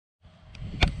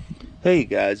Hey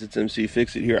guys, it's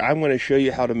mcfixit here. I'm going to show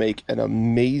you how to make an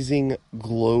amazing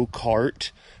glow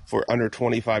cart for under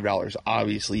 $25.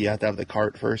 Obviously, you have to have the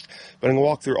cart first, but I'm going to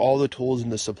walk through all the tools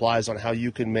and the supplies on how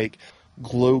you can make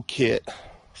glow kit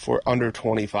for under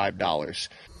 $25.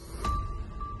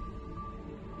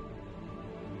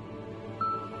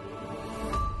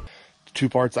 Two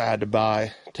parts I had to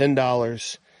buy,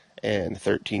 $10 and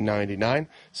 $13.99.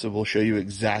 So we'll show you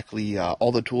exactly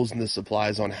all the tools and the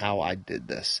supplies on how I did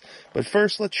this. But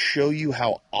first, let's show you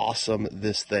how awesome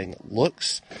this thing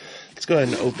looks. Let's go ahead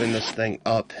and open this thing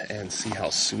up and see how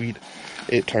sweet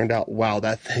it turned out. Wow,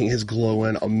 that thing is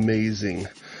glowing amazing.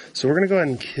 So we're gonna go ahead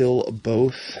and kill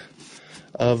both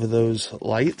of those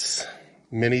lights.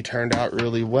 Mini turned out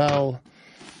really well.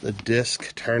 The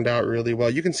disc turned out really well.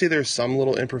 You can see there's some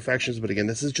little imperfections, but again,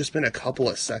 this has just been a couple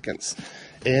of seconds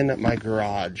in my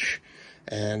garage.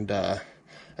 And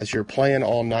as you're playing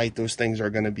all night, those things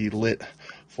are going to be lit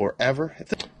forever.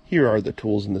 Here are the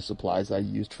tools and the supplies I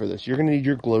used for this. You're going to need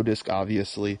your glow disc,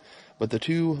 obviously, but the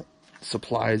two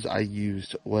supplies I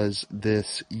used was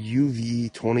this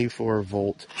UV 24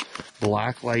 volt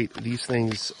black light. These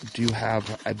things do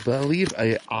have, I believe,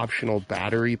 a optional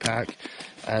battery pack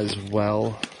as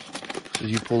well. So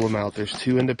you pull them out, there's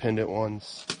two independent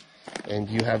ones, and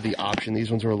you have the option. These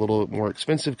ones are a little more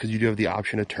expensive because you do have the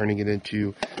option of turning it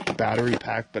into a battery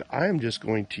pack, but I am just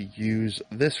going to use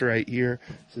this right here.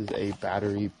 This is a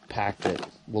battery pack that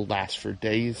will last for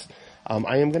days.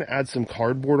 I am going to add some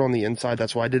cardboard on the inside.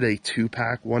 That's why I did a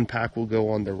 2-pack. One pack will go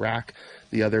on the rack.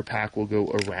 The other pack will go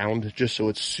around just so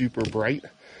it's super bright.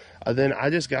 Then I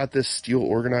just got this steel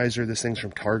organizer. This thing's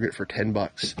from Target for 10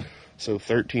 bucks. So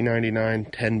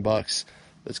 $13.99, 10 bucks.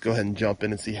 Let's go ahead and jump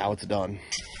in and see how it's done.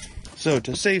 So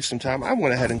to save some time, I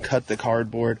went ahead and cut the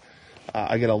cardboard.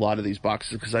 I get a lot of these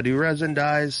boxes because I do resin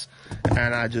dyes,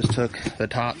 and I just took the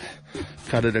top,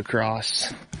 cut it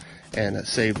across, and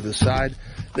saved the side.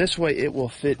 This way it will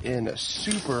fit in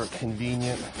super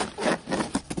convenient.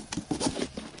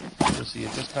 You'll see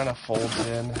it just kind of folds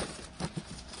in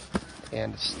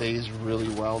and stays really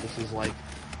well. This is like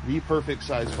the perfect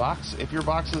size box. If your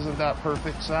box isn't that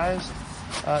perfect size,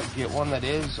 get one that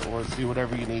is, or do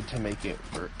whatever you need to make it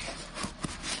work.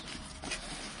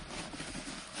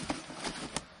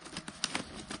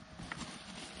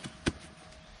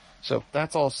 So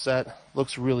that's all set,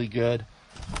 looks really good.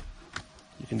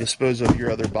 You can dispose of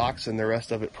your other box and the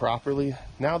rest of it properly.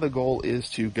 Now the goal is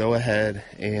to go ahead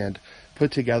and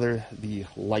put together the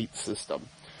light system.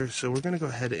 So we're going to go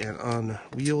ahead and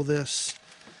unwheel this,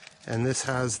 and this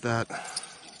has that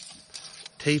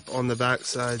tape on the back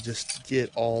side. Just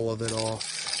get all of it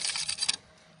off.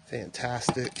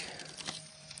 Fantastic.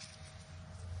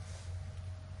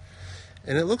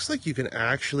 And it looks like you can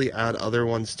actually add other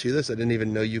ones to this. I didn't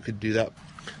even know you could do that.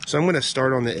 So I'm going to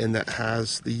start on the end that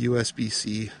has the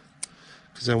USB-C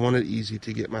because I want it easy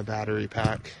to get my battery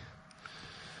pack.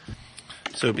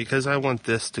 So because I want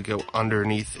this to go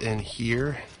underneath in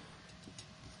here,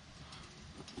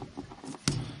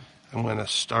 I'm going to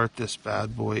start this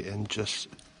bad boy and just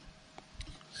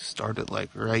start it like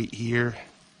right here,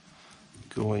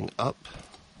 going up.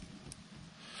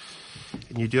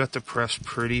 And you do have to press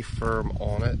pretty firm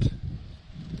on it.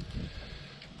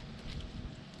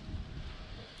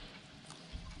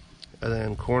 And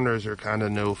then corners are kind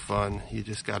of no fun. You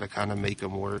just got to kind of make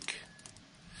them work.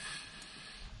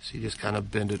 So you just kind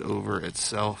of bend it over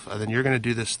itself. And then you're going to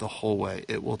do this the whole way.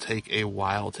 It will take a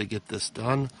while to get this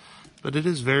done, but it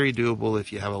is very doable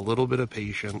if you have a little bit of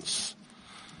patience.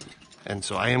 And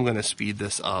so I am going to speed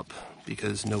this up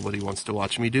because nobody wants to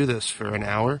watch me do this for an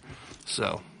hour.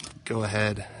 So go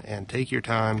ahead and take your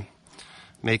time,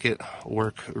 make it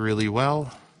work really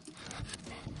well.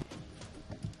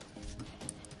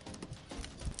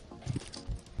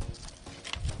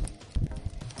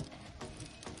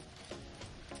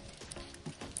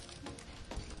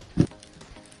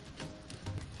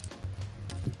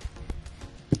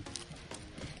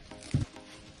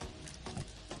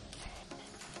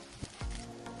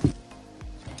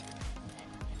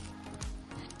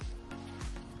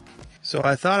 So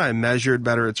I thought I measured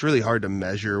better. It's really hard to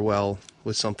measure well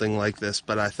with something like this,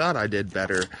 but I thought I did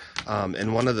better.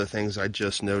 And one of the things I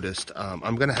just noticed,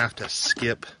 I'm going to have to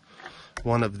skip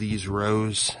one of these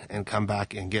rows and come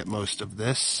back and get most of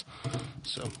this.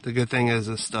 So the good thing is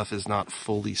this stuff is not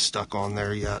fully stuck on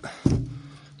there yet.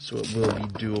 So it will be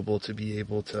doable to be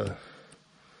able to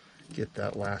get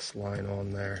that last line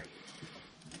on there.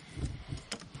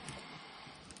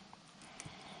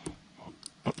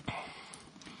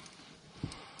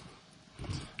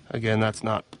 Again, that's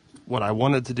not what I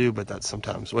wanted to do, but that's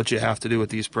sometimes what you have to do with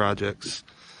these projects.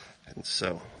 And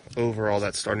so overall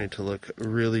that's starting to look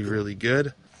really, really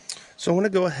good. So I want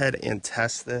to go ahead and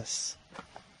test this.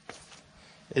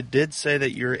 It did say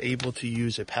that you're able to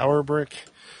use a power brick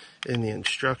in the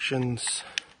instructions,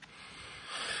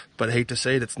 but I hate to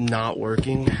say it, it's not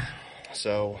working.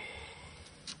 So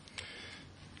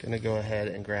I'm gonna go ahead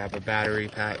and grab a battery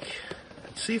pack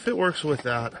and see if it works with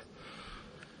that.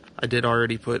 I did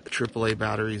already put AAA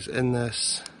batteries in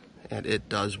this, and it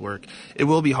does work. It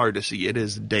will be hard to see. It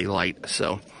is daylight,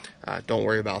 so don't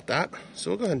worry about that.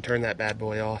 So we'll go ahead and turn that bad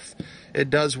boy off. It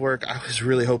does work. I was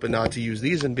really hoping not to use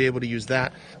these and be able to use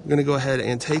that. I'm gonna go ahead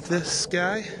and take this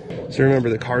guy. So remember,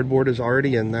 the cardboard is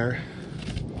already in there.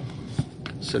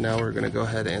 So now we're gonna go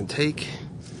ahead and take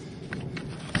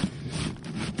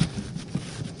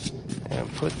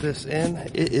and put this in.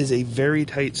 It is a very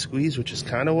tight squeeze, which is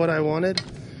kind of what I wanted.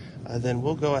 Then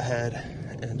we'll go ahead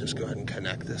and just go ahead and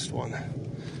connect this one.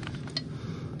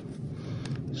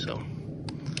 So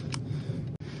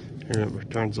remember,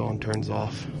 turns on, turns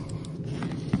off.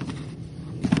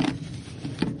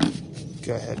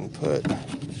 Go ahead and put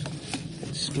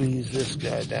and squeeze this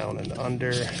guy down and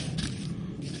under.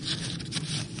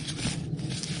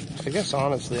 I guess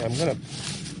honestly, I think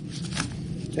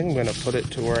I'm gonna put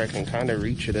it to where I can kind of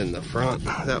reach it in the front.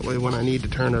 That way when I need to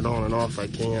turn it on and off, I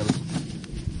can.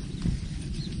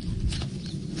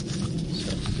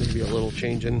 So maybe a little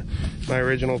change in my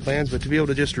original plans, but to be able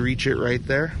to just reach it right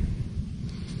there.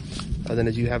 Then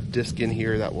as you have disc in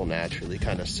here, that will naturally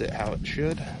kind of sit how it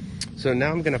should. So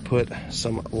now I'm gonna put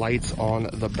some lights on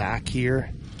the back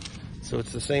here. So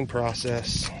it's the same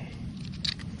process.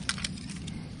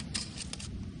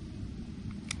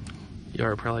 You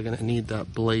are probably gonna need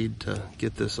that blade to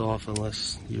get this off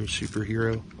unless you're a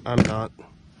superhero. I'm not.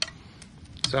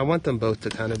 So I want them both to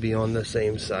kind of be on the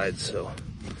same side. So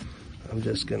I'm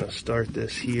just gonna start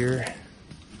this here.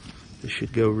 This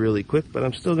should go really quick, but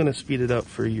I'm still gonna speed it up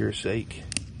for your sake.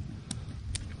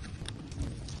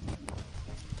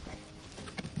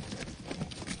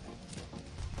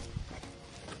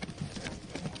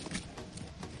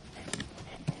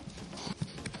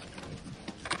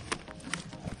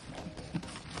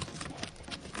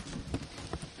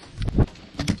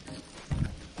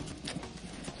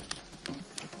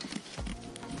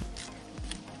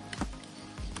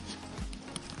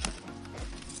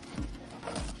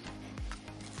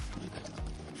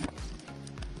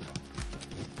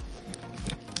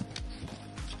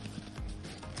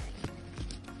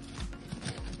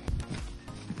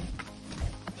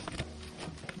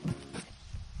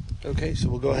 Okay, so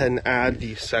we'll go ahead and add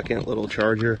the second little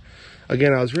charger.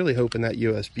 Again, I was really hoping that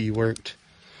USB worked,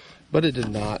 but it did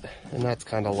not, and that's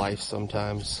kind of life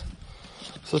sometimes.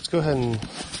 So let's go ahead and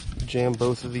jam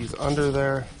both of these under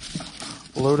there,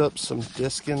 load up some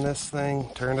disc in this thing,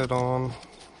 turn it on,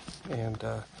 and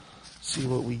see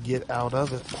what we get out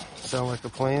of it. Sound like a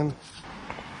plan?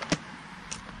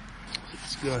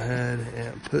 Let's go ahead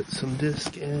and put some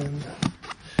disc in.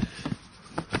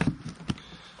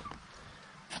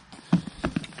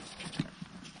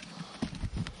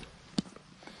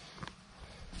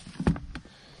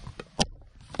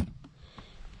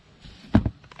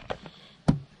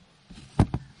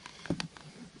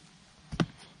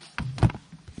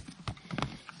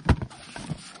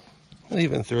 I'll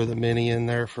even throw the mini in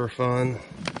there for fun.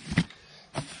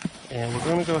 And we're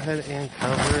going to go ahead and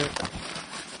cover it.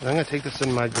 And I'm going to take this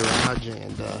in my garage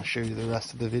and show you the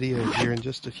rest of the video here in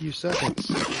just a few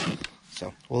seconds.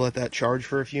 So we'll let that charge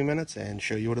for a few minutes and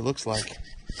show you what it looks like.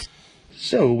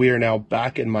 So we are now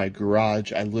back in my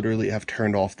garage. I literally have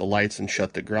turned off the lights and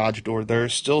shut the garage door.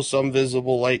 There's still some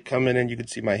visible light coming in. You can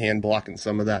see my hand blocking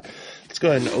some of that. Let's go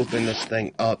ahead and open this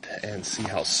thing up and see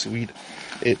how sweet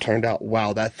it turned out.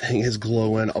 Wow, that thing is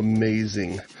glowing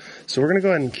amazing. So we're gonna go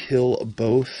ahead and kill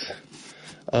both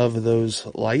of those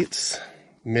lights.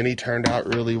 Mini turned out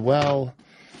really well.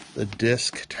 The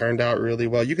disc turned out really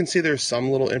well. You can see there's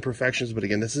some little imperfections, but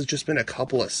again, this has just been a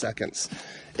couple of seconds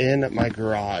in my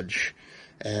garage.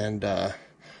 And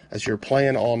as you're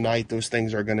playing all night, those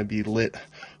things are gonna be lit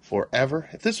forever.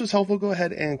 If this was helpful, go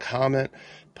ahead and comment,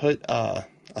 put a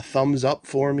thumbs up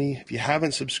for me. If you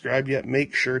haven't subscribed yet,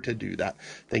 make sure to do that.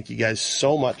 Thank you guys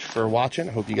so much for watching.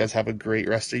 I hope you guys have a great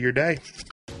rest of your day.